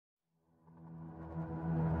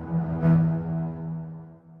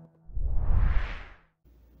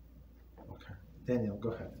Daniel, go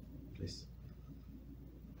ahead, please.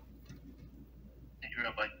 Thank you,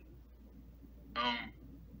 Rabbi.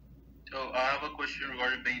 So I have a question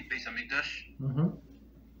regarding Beis Hamikdash.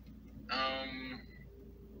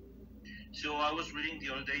 So I was reading the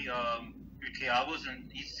other day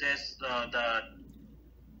and it says that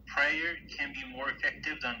prayer can be more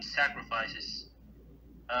effective than sacrifices.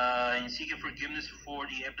 In seeking forgiveness for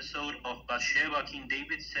the episode of Bathsheba, King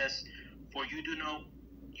David says, "For you do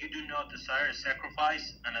not desire a sacrifice,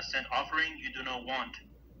 and a sin offering you do not want."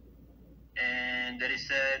 And that is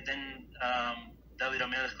said. Then David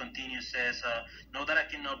Amelech continues, says, "Know that I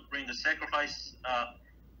cannot bring a sacrifice.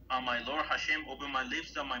 My Lord HaShem, open my lips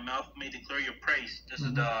that my mouth may declare your praise." This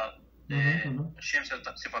is the Hashem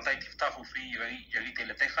Sefatay Tiftahu Fi Yagite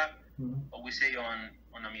Letecha, what we say on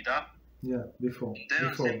Amidah. Yeah, before. Then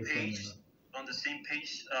on the same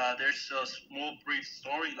page, there's a small brief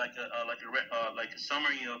story, like a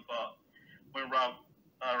summary of when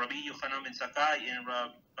Rabbi Yochanan ben Zakkai and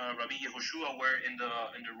Rabbi Yehoshua were in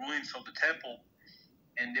the ruins of the temple,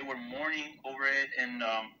 and they were mourning over it. And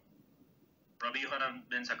Rabbi Yochanan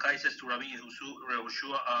ben Zakkai says to Rabbi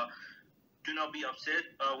Yehoshua, "Do not be upset.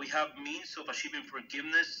 We have means of achieving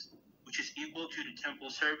forgiveness, which is equal to the temple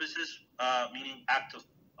services, meaning acts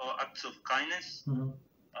of kindness,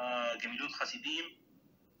 Gemilut Hasidim."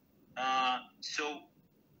 So,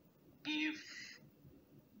 if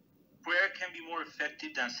prayer can be more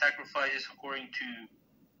effective than sacrifices, according to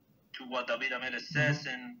what David Amelech says,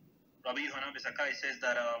 and Rabbi Yochanan ben Zakkai says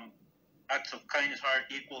that acts of kindness are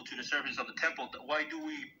equal to the service of the temple, why do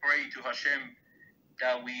we pray to HaShem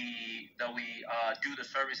that we do the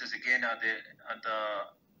services again at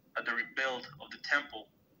the rebuild of the temple?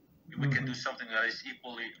 We can do something that is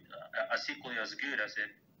equally as good as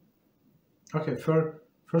it. Okay,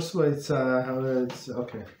 first of all, it's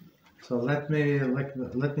okay. So let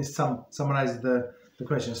me summarize the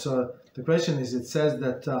question. So the question is, it says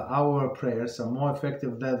that our prayers are more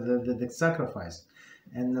effective than the sacrifice,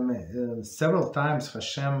 and several times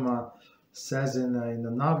Hashem says in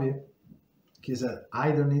the Navi, he said,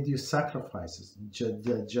 "I don't need your sacrifices,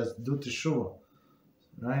 just do teshuvah."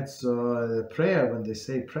 Right? So prayer, when they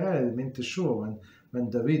say prayer, it means teshuvah. When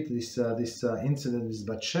David, this incident with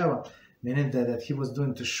Bathsheba, meaning that he was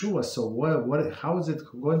doing teshuvah. So how is it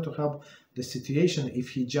going to help the situation if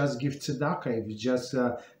he just gives tzedakah, if he just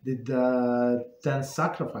did 10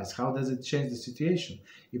 sacrifice? How does it change the situation?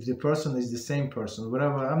 If the person is the same person,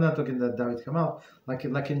 whatever, I'm not talking about David Hamel, like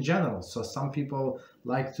in general. So some people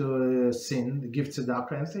like to sin, give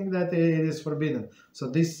tzedakah, and think that it is forbidden. So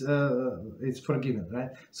this it's forgiven,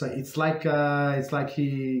 right? So it's like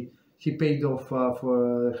he paid off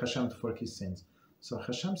for Hashem for his sins. So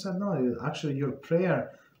Hashem said, no, actually your prayer,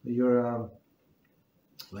 your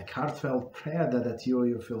like heartfelt prayer that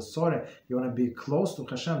you feel sorry, you want to be close to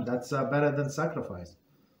Hashem, that's better than sacrifice.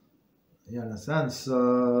 You understand?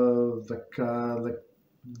 So like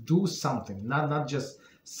do something, not just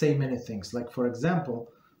say many things. Like for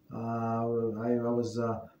example, I was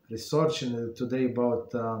researching today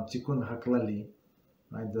about Tikkun HaKlali,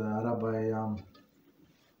 right? The Rabbi,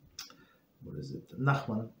 what is it?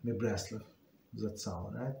 Nachman Mibreslev. That's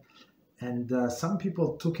all, right? And some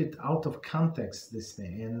people took it out of context, this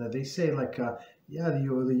thing, and they say like, yeah,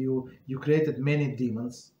 you created many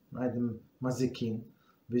demons, right? Mazikin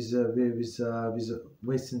with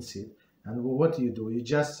wasting seed, and what do? You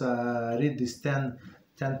just read these 10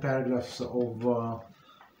 paragraphs of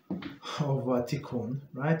tikkun,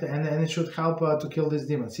 right? And it should help to kill these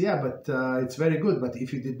demons. Yeah, but it's very good. But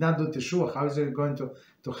if you did not do teshuvah, how is it going to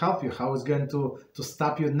help you? How is it going to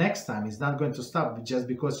stop you next time? It's not going to stop just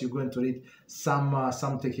because you're going to read some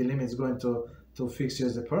tehillim. It's going to fix you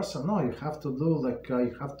as a person. No, you have to do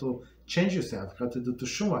you have to change yourself. You have to do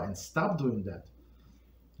teshuvah and stop doing that.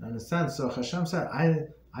 Understand? So Hashem said,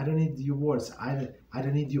 I don't need your words. I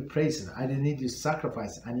don't need your praises. I don't need your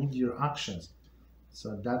sacrifice. I need your actions.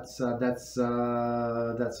 So that's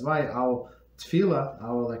why our tefillah,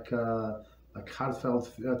 our like heartfelt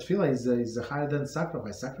tefillah is higher than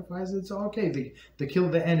sacrifice. Sacrifice, it's okay. They kill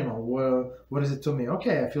the animal. Well, what is it to me?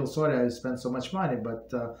 Okay, I feel sorry. I spent so much money, but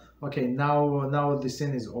okay, now the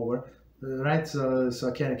sin is over, right? So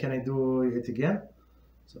can I do it again?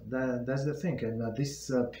 So that's the thing. And these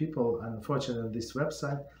people, unfortunately, this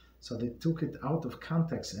website, so they took it out of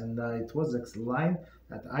context, and it was a line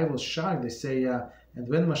that I was shocked. They say, and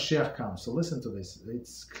when Mashiach comes, so listen to this,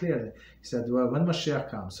 it's clear. He said, well, when Mashiach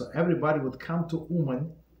comes, so everybody would come to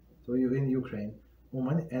Uman, so you in Ukraine,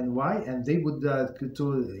 Uman, and why? And they would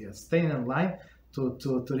to stay in line to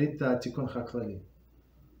read Tikkun HaKlali.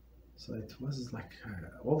 So it was like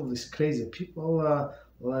all of these crazy people.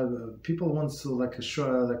 People want to like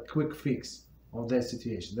a quick fix of their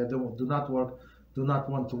situation. They do not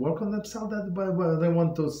want to work on themselves. But they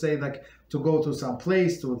want to say like to go to some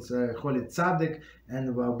place to Holy Tzaddik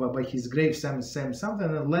and by his grave say something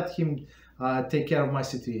and let him take care of my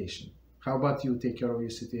situation. How about you take care of your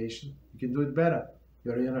situation? You can do it better.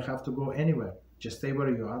 You don't have to go anywhere. Just stay where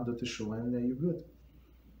you are, do teshuva, and you're good.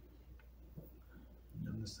 You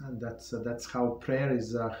understand? That's how prayer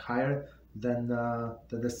is higher than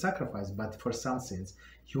the sacrifice. But for some sins,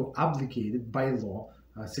 you're obligated by law.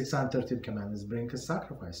 613 commandments bring a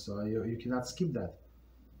sacrifice, so you cannot skip that.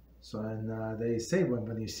 So and they say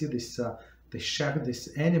when you see this, they shave this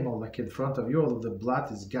animal like in front of you, all of the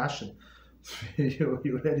blood is gushing. You're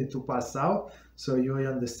ready to pass out. So you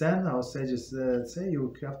understand. Our sages say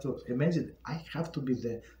you have to imagine. I have to be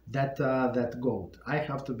that goat. I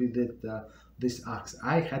have to be this ox.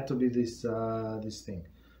 I had to be this thing,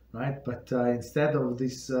 right? But instead of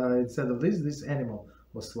this, this animal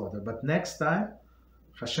was slaughtered. But next time,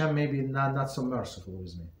 HaShem maybe not so merciful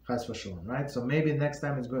with me, Chas v'sholom, right? So maybe next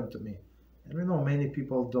time it's going to me. And we know many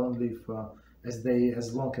people don't live as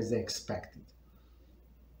long as they expected.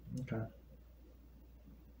 Okay.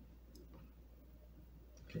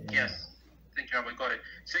 Yes, thank you, Rabbi. Got it.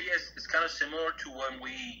 So yes, it's kind of similar to when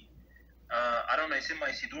we, I don't know, it's in my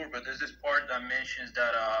Siddur, but there's this part that mentions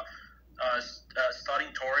that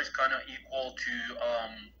studying Torah is kind of equal to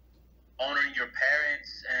honoring your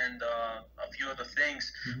parents and a few other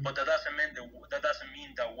things, but that doesn't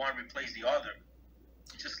mean that one replaces the other.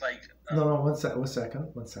 It's just like no, one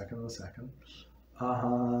second.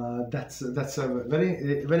 That's a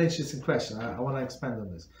very interesting question. I want to expand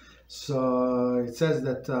on this. So it says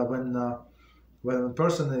that when a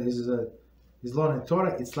person is learning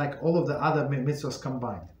Torah, it's like all of the other mitzvos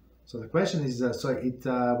combined. So the question is,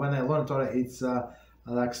 when I learn Torah, it's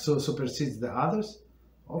like supersedes the others.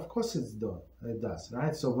 Of course, it does,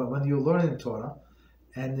 right? So when you learn in Torah,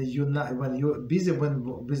 and when you're busy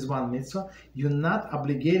with one mitzvah, you're not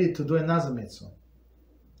obligated to do another mitzvah.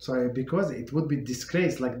 So because it would be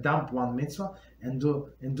disgrace, like dump one mitzvah and do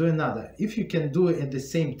another. If you can do it at the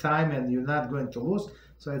same time and you're not going to lose,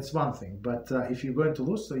 so it's one thing. But if you're going to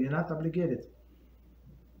lose, so you're not obligated.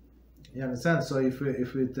 You understand? So if we're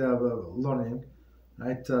learning,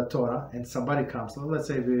 right, Torah, and somebody comes, let's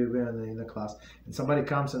say we're in a class, and somebody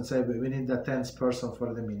comes and say we need the 10th person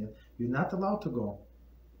for the minute, you're not allowed to go.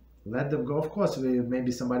 Let them go. Of course,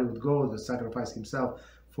 maybe somebody would go to sacrifice himself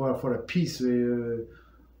for a piece.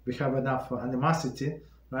 We have enough animosity,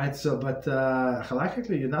 right? So, but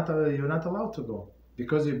halachically, you're not allowed to go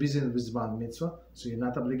because you're busy with one mitzvah. So you're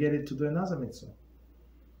not obligated to do another mitzvah.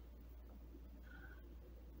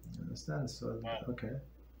 You understand? So okay.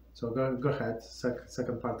 So go ahead.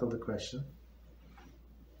 Second part of the question.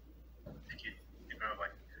 Thank you, Rabbi.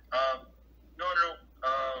 No.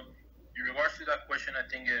 In regards to that question, I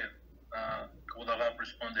think Lulav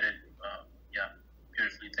responded. Yeah,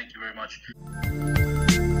 beautifully. Thank you very much.